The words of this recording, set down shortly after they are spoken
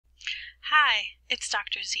Hi, it's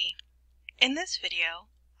Dr. Z. In this video,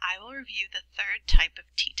 I will review the third type of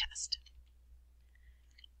t-test.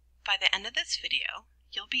 By the end of this video,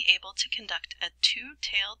 you'll be able to conduct a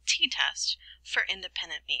two-tailed t-test for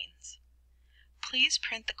independent means. Please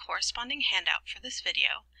print the corresponding handout for this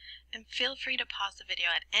video and feel free to pause the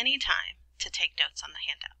video at any time to take notes on the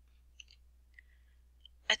handout.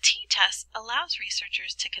 A t-test allows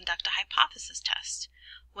researchers to conduct a hypothesis test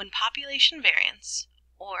when population variance,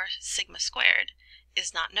 or sigma squared,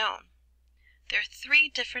 is not known. There are three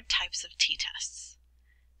different types of t-tests.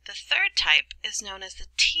 The third type is known as the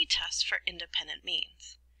t-test for independent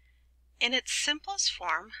means. In its simplest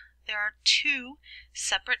form, there are two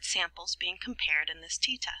separate samples being compared in this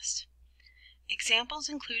t-test. Examples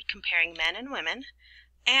include comparing men and women,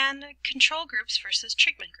 and control groups versus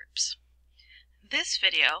treatment groups. This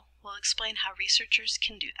video will explain how researchers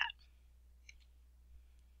can do that.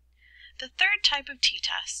 The third type of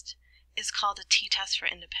t-test is called a t-test for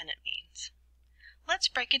independent means. Let's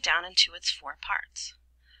break it down into its four parts.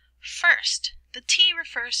 First, the t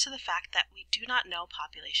refers to the fact that we do not know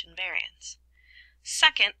population variance.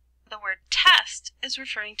 Second, the word test is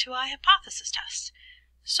referring to a hypothesis test,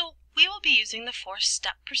 so we will be using the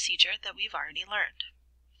four-step procedure that we've already learned.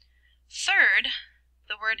 Third,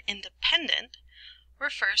 the word independent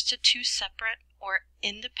refers to two separate or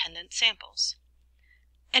independent samples.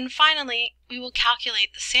 And finally, we will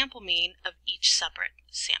calculate the sample mean of each separate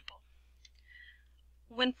sample.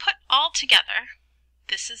 When put all together,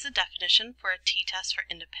 this is the definition for a t-test for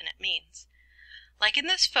independent means. Like in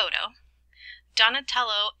this photo,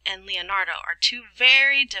 Donatello and Leonardo are two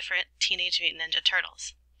very different Teenage Mutant Ninja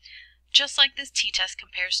Turtles. Just like this t-test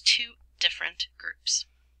compares two different groups.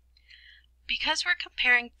 Because we're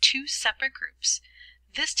comparing two separate groups,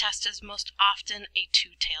 this test is most often a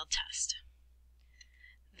two-tailed test.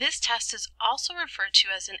 This test is also referred to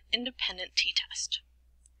as an independent t-test.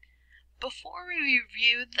 Before we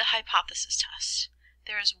review the hypothesis test,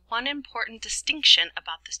 there is one important distinction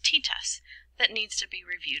about this t-test that needs to be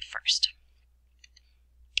reviewed first.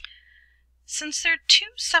 Since there are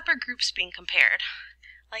two separate groups being compared,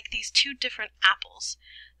 like these two different apples,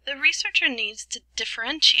 the researcher needs to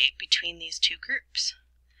differentiate between these two groups.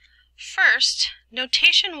 First,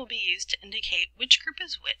 notation will be used to indicate which group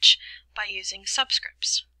is which by using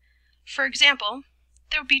subscripts. For example,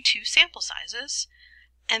 there will be two sample sizes,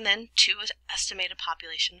 and then two estimated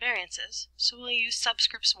population variances, so we'll use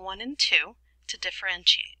subscripts 1 and 2 to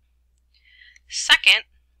differentiate. Second,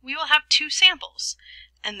 we will have two samples,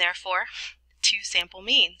 and therefore two sample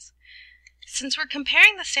means. Since we're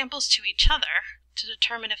comparing the samples to each other to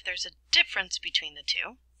determine if there's a difference between the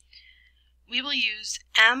two, we will use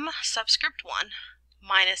m subscript 1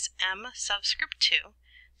 minus m subscript 2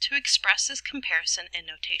 to express this comparison in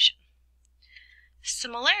notation.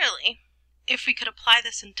 Similarly, if we could apply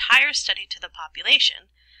this entire study to the population,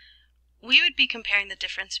 we would be comparing the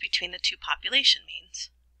difference between the two population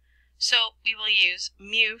means. So we will use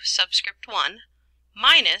mu subscript 1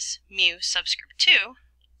 minus mu subscript 2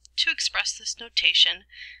 to express this notation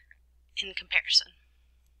in comparison.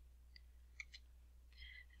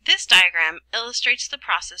 This diagram illustrates the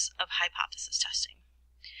process of hypothesis testing.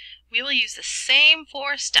 We will use the same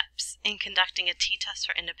four steps in conducting a t-test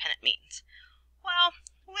for independent means, well,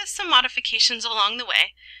 with some modifications along the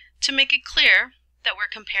way to make it clear that we're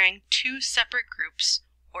comparing two separate groups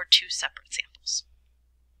or two separate samples.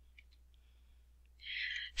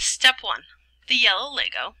 Step 1. The yellow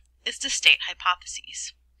Lego is to state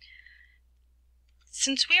hypotheses.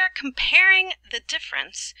 Since we are comparing the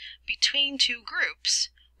difference between two groups,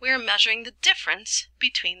 we are measuring the difference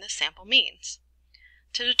between the sample means.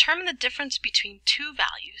 To determine the difference between two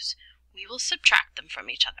values, we will subtract them from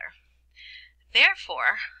each other.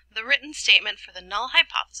 Therefore, the written statement for the null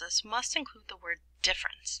hypothesis must include the word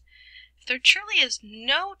difference. If there truly is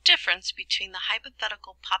no difference between the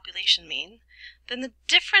hypothetical population mean, then the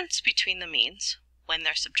difference between the means, when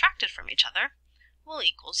they're subtracted from each other, will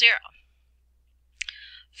equal 0.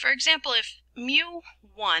 For example, if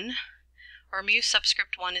mu1 or mu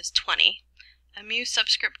subscript 1 is 20, and mu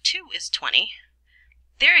subscript 2 is 20,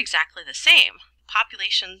 they're exactly the same.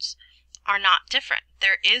 Populations are not different.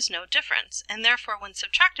 There is no difference, and therefore when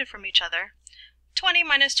subtracted from each other, 20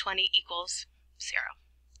 minus 20 equals 0.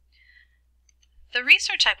 The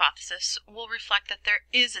research hypothesis will reflect that there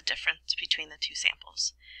is a difference between the two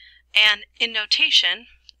samples, and in notation,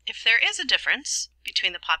 if there is a difference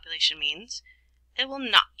between the population means, it will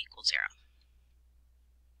not equal 0.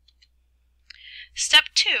 Step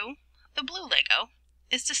 2, the blue Lego,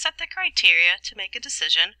 is to set the criteria to make a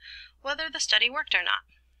decision whether the study worked or not.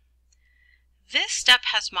 This step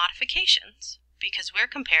has modifications because we're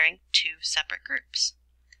comparing two separate groups.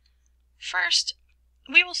 First,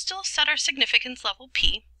 we will still set our significance level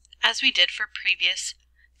P as we did for previous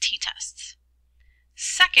t-tests.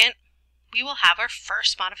 Second, we will have our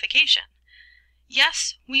first modification.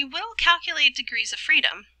 Yes, we will calculate degrees of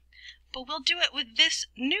freedom, but we'll do it with this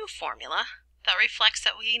new formula that reflects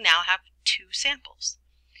that we now have two samples.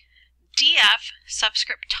 df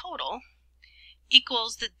subscript total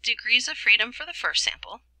equals the degrees of freedom for the first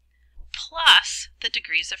sample plus the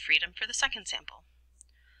degrees of freedom for the second sample.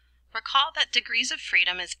 Recall that degrees of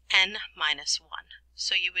freedom is n minus 1,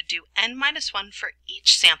 so you would do n minus 1 for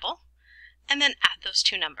each sample and then add those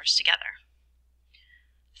two numbers together.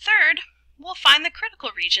 Third, we'll find the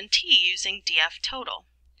critical region T using df total.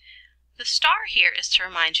 The star here is to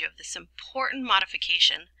remind you of this important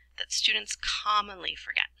modification that students commonly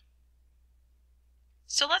forget.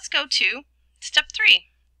 So let's go to step 3,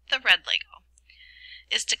 the red Lego,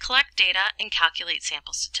 is to collect data and calculate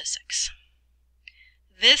sample statistics.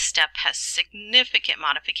 This step has significant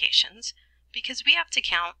modifications because we have to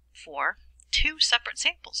count for two separate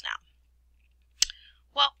samples now.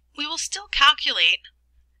 Well, we will still calculate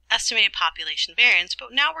estimated population variance, but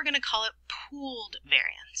now we're going to call it pooled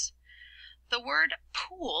variance. The word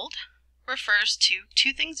pooled refers to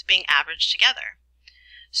two things being averaged together.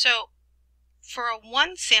 So for a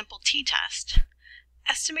one sample t-test,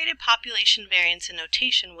 estimated population variance in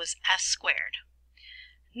notation was S squared.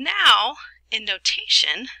 Now, in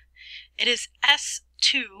notation, it is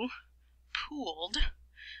S2 pooled,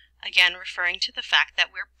 again referring to the fact that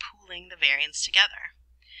we're pooling the variance together,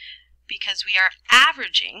 because we are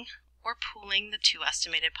averaging or pooling the two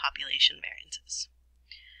estimated population variances.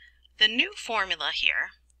 The new formula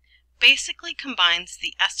here basically combines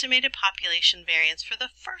the estimated population variance for the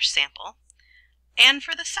first sample and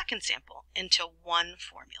for the second sample into one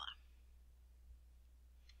formula.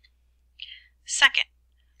 Second,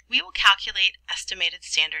 we will calculate estimated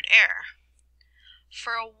standard error.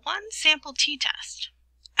 For a one sample t-test,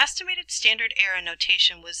 estimated standard error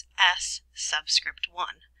notation was S subscript 1.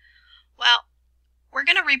 Well, we're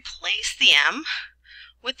going to replace the M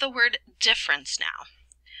with the word difference now,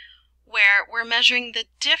 where we're measuring the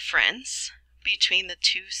difference between the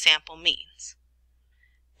two sample means.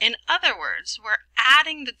 In other words, we're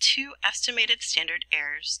adding the two estimated standard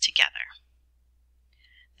errors together.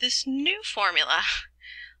 This new formula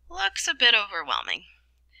looks a bit overwhelming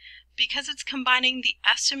because it's combining the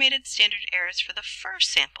estimated standard errors for the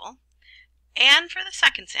first sample and for the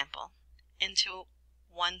second sample into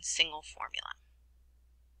one single formula.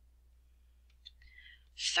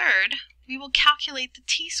 Third, we will calculate the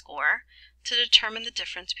t-score to determine the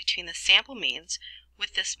difference between the sample means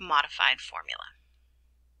with this modified formula.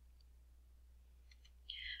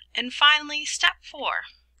 And finally, step 4.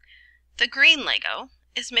 The green Lego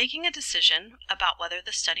is making a decision about whether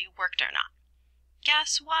the study worked or not.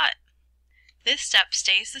 Guess what? This step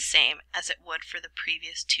stays the same as it would for the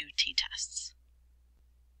previous two t-tests.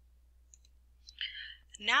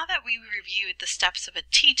 Now that we reviewed the steps of a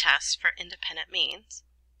t-test for independent means,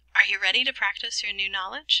 are you ready to practice your new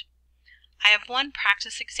knowledge? I have one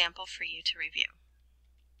practice example for you to review.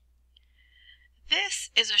 This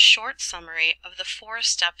is a short summary of the 4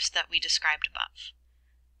 steps that we described above.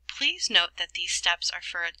 Please note that these steps are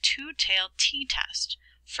for a two-tailed t-test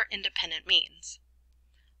for independent means.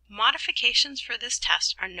 Modifications for this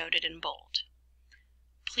test are noted in bold.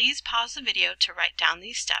 Please pause the video to write down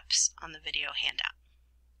these steps on the video handout.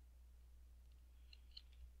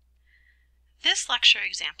 This lecture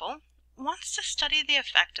example wants to study the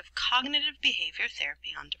effect of cognitive behavior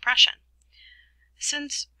therapy on depression.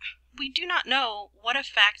 Since we do not know what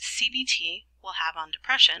effect CBT will have on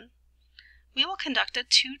depression, we will conduct a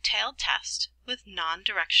two-tailed test with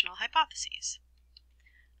non-directional hypotheses.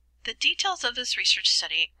 The details of this research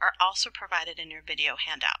study are also provided in your video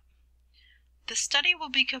handout. The study will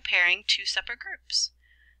be comparing two separate groups,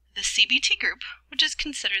 the CBT group, which is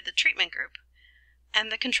considered the treatment group,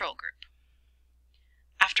 and the control group.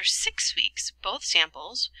 After 6 weeks, both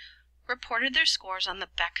samples reported their scores on the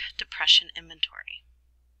Beck Depression Inventory.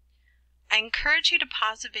 I encourage you to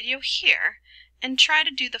pause the video here and try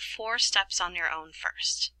to do the 4 steps on your own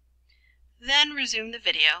first. Then resume the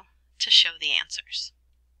video to show the answers.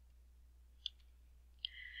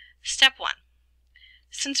 Step 1.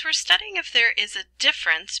 Since we're studying if there is a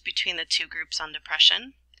difference between the two groups on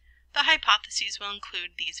depression, the hypotheses will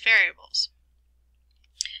include these variables.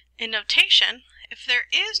 In notation, if there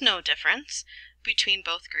is no difference between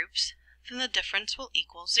both groups, then the difference will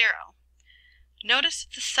equal 0. Notice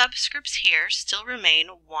that the subscripts here still remain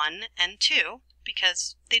 1 and 2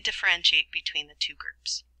 because they differentiate between the two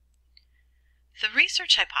groups. The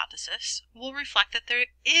research hypothesis will reflect that there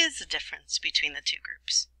is a difference between the two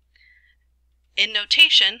groups. In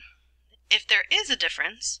notation, if there is a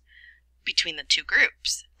difference between the two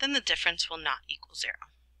groups, then the difference will not equal 0.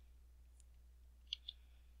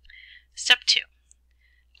 Step 2.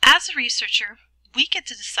 As a researcher, we get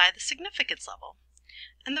to decide the significance level,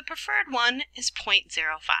 and the preferred one is 0.05.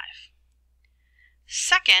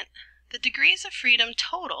 Second, the degrees of freedom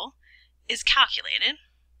total is calculated,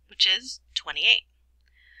 which is 28.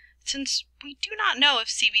 Since we do not know if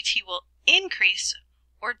CBT will increase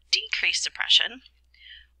or decrease depression,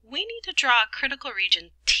 we need to draw a critical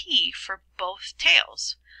region T for both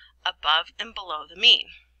tails, above and below the mean.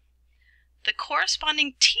 The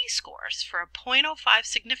corresponding T-scores for a 0.05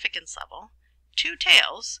 significance level, 2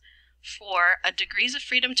 tails, for a degrees of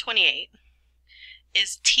freedom 28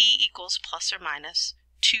 is T equals plus or minus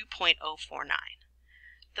 2.049.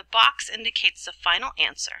 The box indicates the final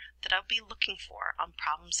answer that I'll be looking for on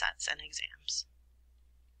problem sets and exams.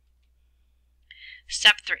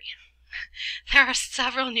 Step 3. There are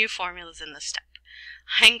several new formulas in this step.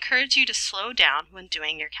 I encourage you to slow down when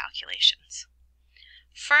doing your calculations.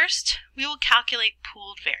 First, we will calculate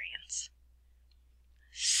pooled variance.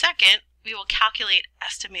 Second, we will calculate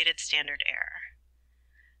estimated standard error.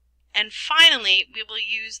 And finally, we will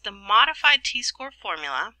use the modified t-score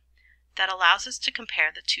formula that allows us to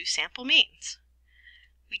compare the two sample means.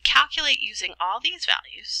 We calculate using all these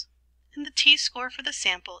values, and the t-score for the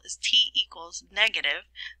sample is t equals negative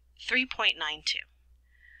 3.92.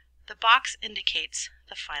 The box indicates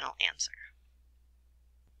the final answer.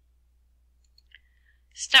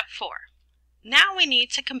 Step 4. Now we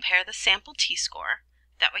need to compare the sample t-score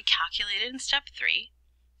that we calculated in Step 3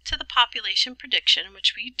 to the population prediction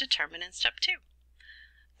which we determined in Step 2.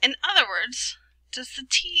 In other words, does the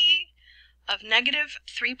t of negative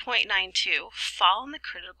 3.92 fall in the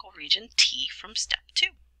critical region T from Step 2?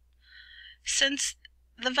 Since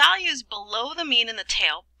the values below the mean in the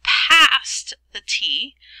tail passed the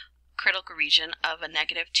T critical region of a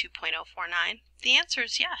negative 2.049, the answer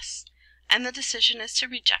is yes, and the decision is to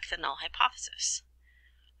reject the null hypothesis.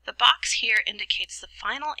 The box here indicates the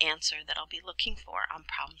final answer that I'll be looking for on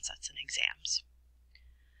problem sets and exams.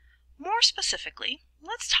 More specifically,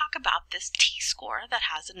 let's talk about this t-score that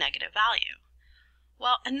has a negative value.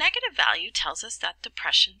 Well, a negative value tells us that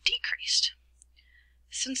depression decreased.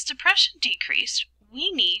 Since depression decreased,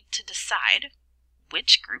 we need to decide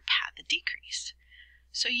which group had the decrease.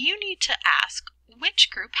 So you need to ask which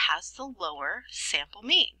group has the lower sample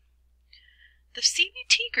mean. The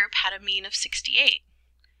CBT group had a mean of 68,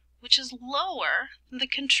 which is lower than the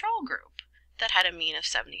control group that had a mean of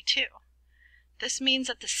 72. This means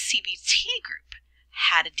that the CBT group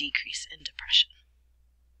had a decrease in depression.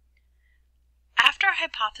 After a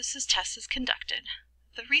hypothesis test is conducted,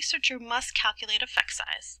 the researcher must calculate effect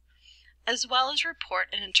size, as well as report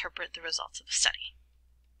and interpret the results of the study.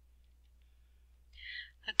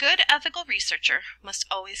 A good ethical researcher must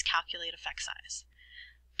always calculate effect size.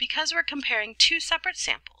 Because we're comparing two separate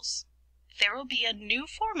samples, there will be a new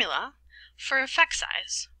formula for effect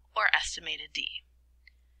size, or estimated D.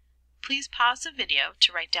 Please pause the video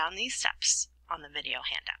to write down these steps on the video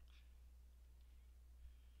handout.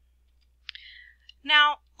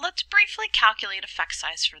 Now, let's briefly calculate effect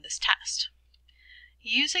size for this test.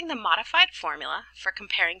 Using the modified formula for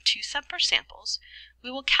comparing two separate samples, we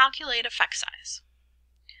will calculate effect size.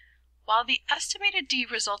 While the estimated D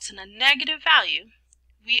results in a negative value,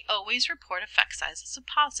 we always report effect size as a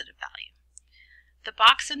positive value. The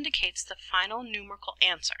box indicates the final numerical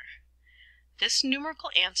answer. This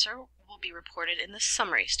numerical answer will be reported in the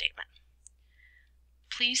summary statement.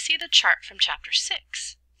 Please see the chart from Chapter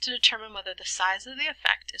 6 to determine whether the size of the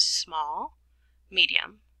effect is small,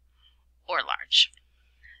 medium, or large.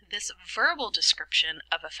 This verbal description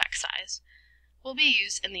of effect size will be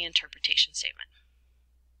used in the interpretation statement.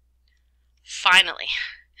 Finally,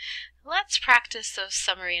 let's practice those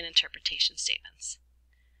summary and interpretation statements.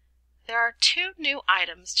 There are two new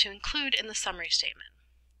items to include in the summary statement.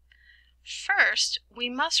 First, we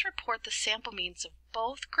must report the sample means of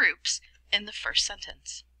both groups in the first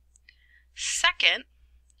sentence. Second,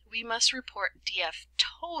 we must report DF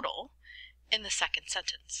total in the second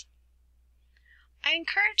sentence. I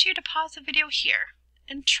encourage you to pause the video here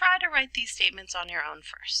and try to write these statements on your own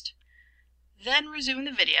first. Then resume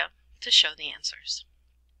the video to show the answers.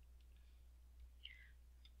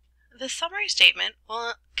 The summary statement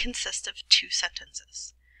will consist of two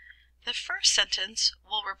sentences. The first sentence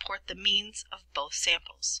will report the means of both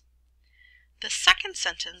samples. The second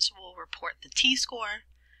sentence will report the t-score,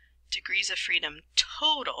 degrees of freedom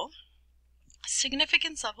total,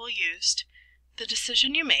 significance level used, the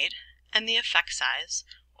decision you made, and the effect size,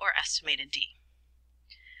 or estimated d.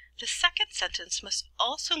 The second sentence must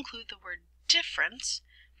also include the word difference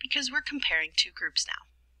because we're comparing two groups now.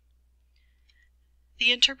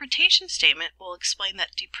 The interpretation statement will explain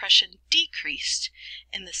that depression decreased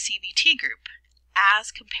in the CBT group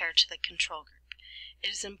as compared to the control group. It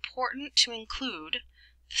is important to include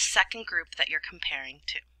the second group that you're comparing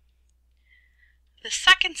to. The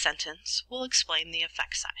second sentence will explain the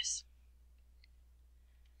effect size.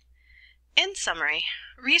 In summary,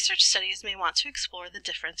 research studies may want to explore the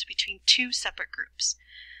difference between two separate groups.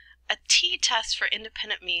 A t-test for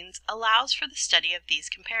independent means allows for the study of these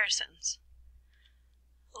comparisons.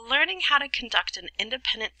 Learning how to conduct an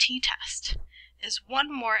independent t-test is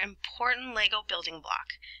one more important Lego building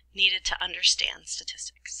block needed to understand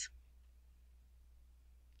statistics.